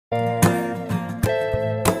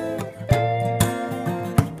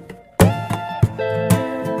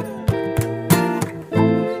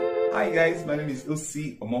is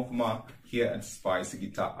Oc Omofuma here at Spicy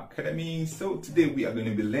Guitar Academy. So today we are going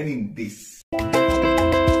to be learning this.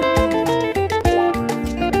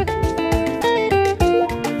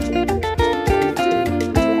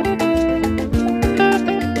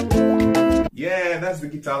 Yeah, that's the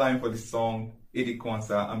guitar line for the song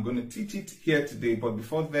Edikwansa. I'm going to teach it here today, but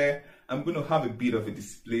before that, I'm going to have a bit of a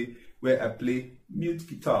display where I play mute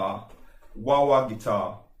guitar, wah-wah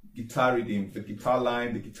guitar, guitar rhythm, the guitar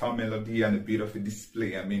line, the guitar melody, and a bit of a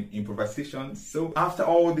display, improvisation. So after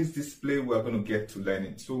all this display, we're going to get to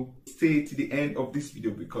learning. So stay to the end of this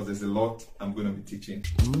video because there's a lot I'm going to be teaching.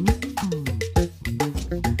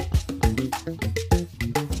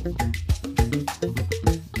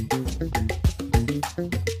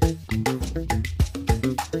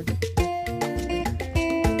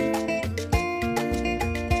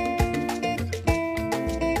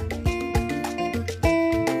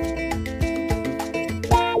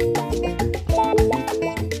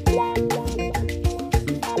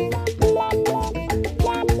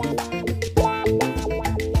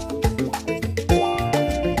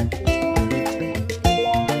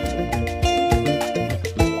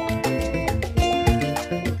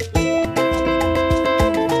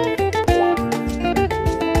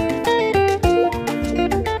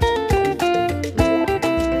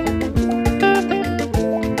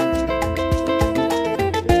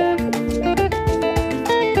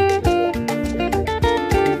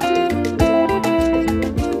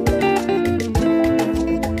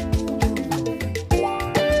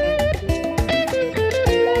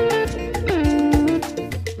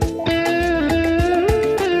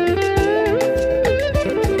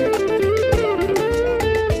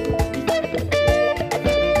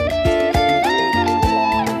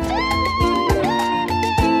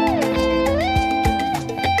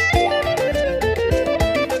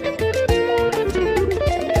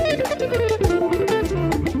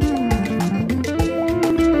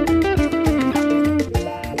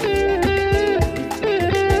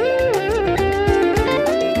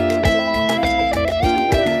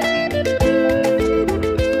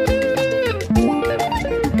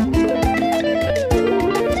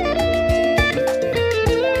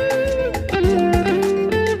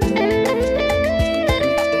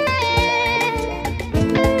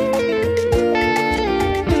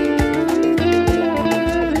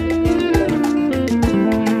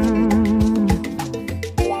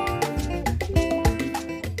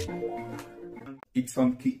 It's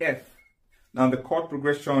on key F. Now the chord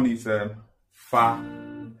progression is fa,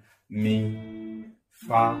 mi,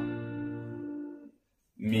 fa,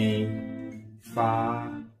 mi,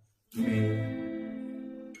 fa, mi.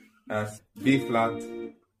 That's B flat,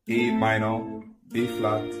 A minor, B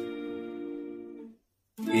flat,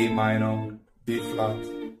 A minor, B flat,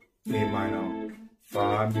 A minor,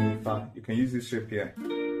 fa, mi, fa. You can use this shape here.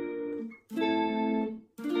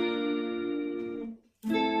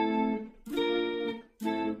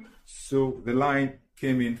 So the line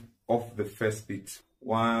came in off the first beat.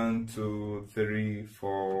 1, 2, 3,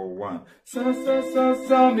 4, 1. Sa sa sa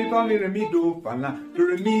sa mi fa mi re mi do fa la do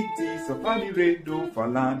re mi ti so fa mi re do fa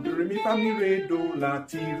la do re mi fa mi re do la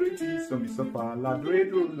ti re ti so mi so fa la do re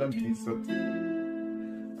do la mi so ti.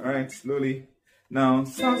 All right, slowly. Now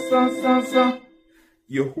sa sa sa sa.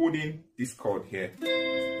 You're holding this chord here,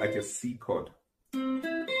 like your C chord.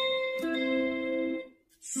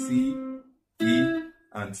 C, E,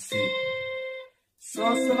 and C.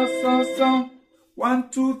 Sa sa sa sa. 1,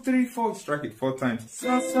 2, 3, 4. Strike it 4 times.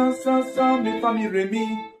 Sa sa sa sa. Mi fa mi re mi.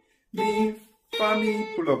 Mi fa mi.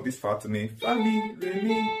 Pull up this fa to me. Fa mi re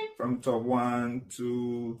mi. From top 1,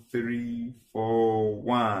 2, 3, 4,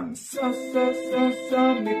 1. Sa sa sa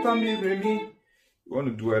sa. Mi fa mi re mi. You want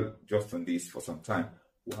to dwell just on this for some time.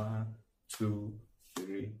 1, 2,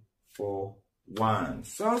 3, 4, 1.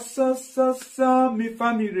 Sa sa sa sa. Mi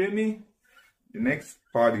fa mi re mi. The next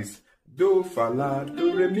part is do fa la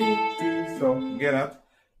do re mi ti so. Get that?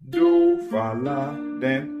 Do fa la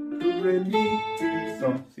then do re mi ti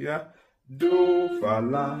so. See that? Do fa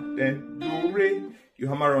la then do re. You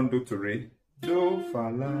hammer on do to re. Do fa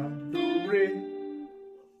la do re.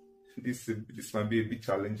 This might be a bit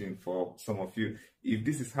challenging for some of you. If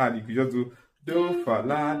this is hard, you could just do fa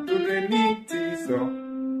la do re mi ti so.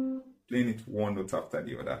 Playing it one note after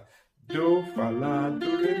the other. Do fa la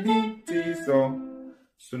do re mi ti so.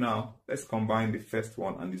 So now let's combine the first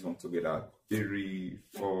one and this one together. 3,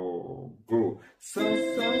 4, go. Sa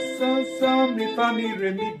sa sa sa mi fa mi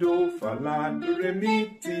re mi do fa la do re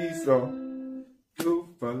mi ti so. Do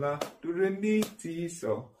fa la do re mi ti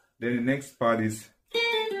so. Then the next part is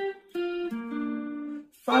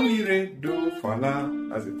fa mi re do fa la.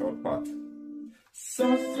 That's the third part.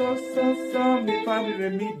 So, so, so, so, mi, fa, mi, re,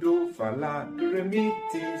 mi, do, fa, la, do, re, mi,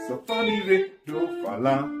 ti, so, fa, mi, re, do, fa,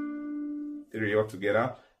 la. 3 all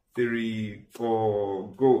together. 3,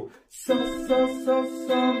 4, go. So, so, so,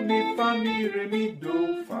 so, mi, fa, mi, re, mi,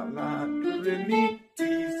 do, fa, la, do, re, mi,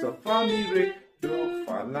 ti, so, fa, mi, re, do,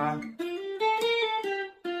 fa, la.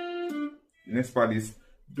 Next part is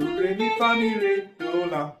do, re, mi, fa, mi, re, do,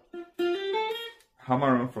 la.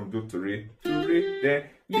 Hammer on from do to re, then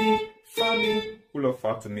mi, fa, mi, pull off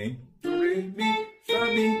fa to mi, do, re, mi, fa,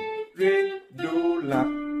 mi, re, do, la.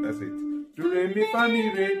 That's it. Do, re, mi, fa, mi,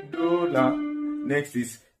 re, do, la. Next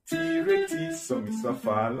is ti, re, ti, so, mi, so,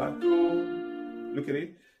 fa, la, do. Look at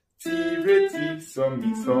it. Ti, re, ti, so,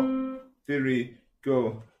 mi, so. 3,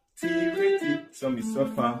 go. Ti, re, ti, so, mi, so,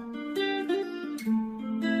 fa.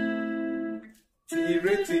 Ti,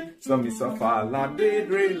 re, ti, so, mi, so, fa, la,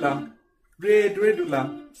 re, la. Re, do, la.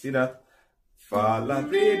 See that? Fa, la,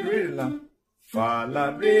 re, la. Fa,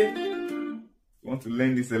 la, re. You want to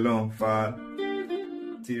learn this alone. Fa,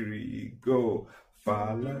 ti, re, go.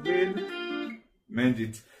 Fa, la, re. Mend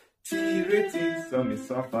it. Ti, re, ti, so, mi,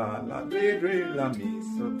 so, fa, la, re, la, mi,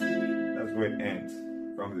 so, ti. That's where it ends.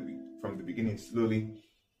 From the beginning, slowly.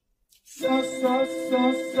 So, so,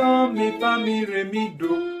 so, so, mi, fa, mi, re, mi,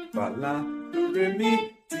 do, fa, la, do, re,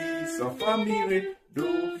 mi, ti, so, fa, mi, re,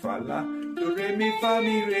 do, fa, la, do, re, mi, fa,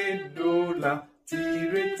 mi, re, do, la, ti,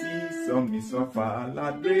 re, ti, so, mi, so, fa, la,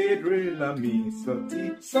 re, la, mi, so,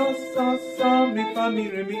 ti, so, so, so, mi, fa, mi,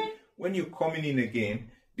 re, mi. When you're coming in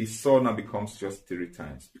again, the so now becomes just 3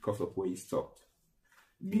 times because of where you stopped.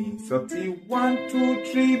 Mi, so, ti, 1, 2,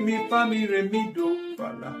 3, mi, fa, mi, re, mi, do,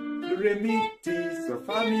 fa, la, do, re, mi, ti, so,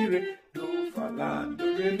 fa, mi, re, do, fa, la,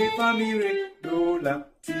 do, re, mi, fa, mi, re, do, la,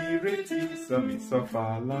 ti, re, ti, so, mi, so,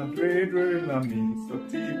 fa, la, re, la, mi, so,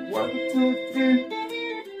 ti, 1, 2, 3.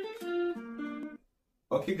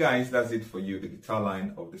 Okay guys, that's it for you, the guitar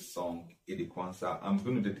line of the song Edikwansa. I'm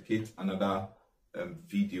going to dedicate another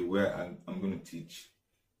video where I'm going to teach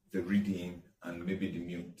the reading and maybe the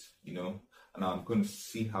mute, you know, and I'm going to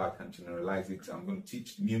see how I can generalize it. I'm going to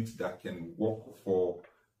teach mute that can work for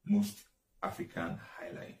most African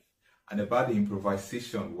highlife. And about the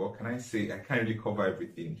improvisation, what can I say? I can't really cover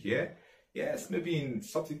everything here. Yes, maybe in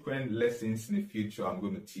subsequent lessons in the future, I'm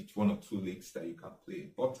going to teach 1 or 2 licks that you can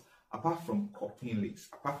play. But apart from copying licks,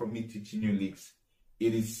 apart from me teaching you licks,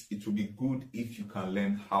 it will be good if you can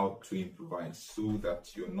learn how to improvise so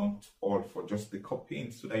that you're not all for just the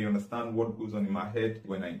copying, so that you understand what goes on in my head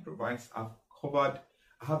when I improvise. I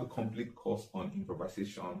have a complete course on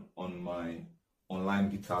improvisation on my online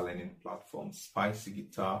guitar learning platform, Spicy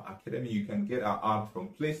Guitar Academy. You can get our app from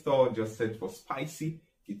Play Store, just search for Spicy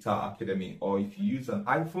Guitar Academy, or if you use an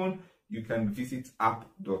iPhone, you can visit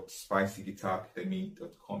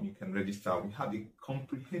app.spicyguitaracademy.com. You can register. We have a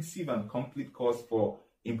comprehensive and complete course for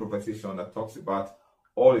improvisation that talks about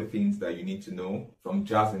all the things that you need to know, from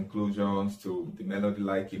jazz enclosures to the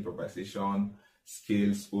melody-like improvisation,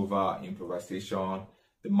 scales over improvisation,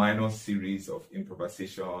 the minor series of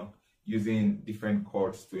improvisation, using different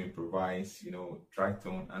chords to improvise, you know,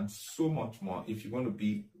 tritone, and so much more. If you want to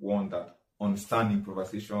be one that understands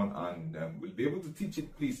improvisation and will be able to teach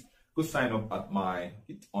it, please go sign up at my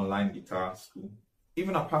online guitar school.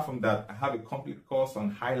 Even apart from that, I have a complete course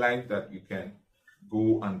on Highlife that you can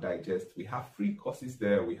go and digest. We have free courses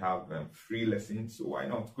there. We have free lessons. So why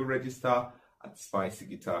not go register at Spicy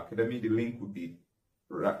Guitar Academy? The link will be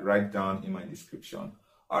right down in my description.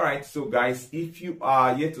 All right, so guys, if you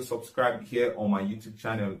are yet to subscribe here on my YouTube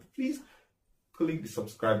channel, please click the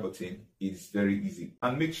subscribe button. It's very easy.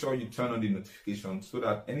 And make sure you turn on the notification so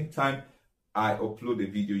that anytime I upload a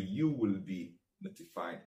video, you will be notified.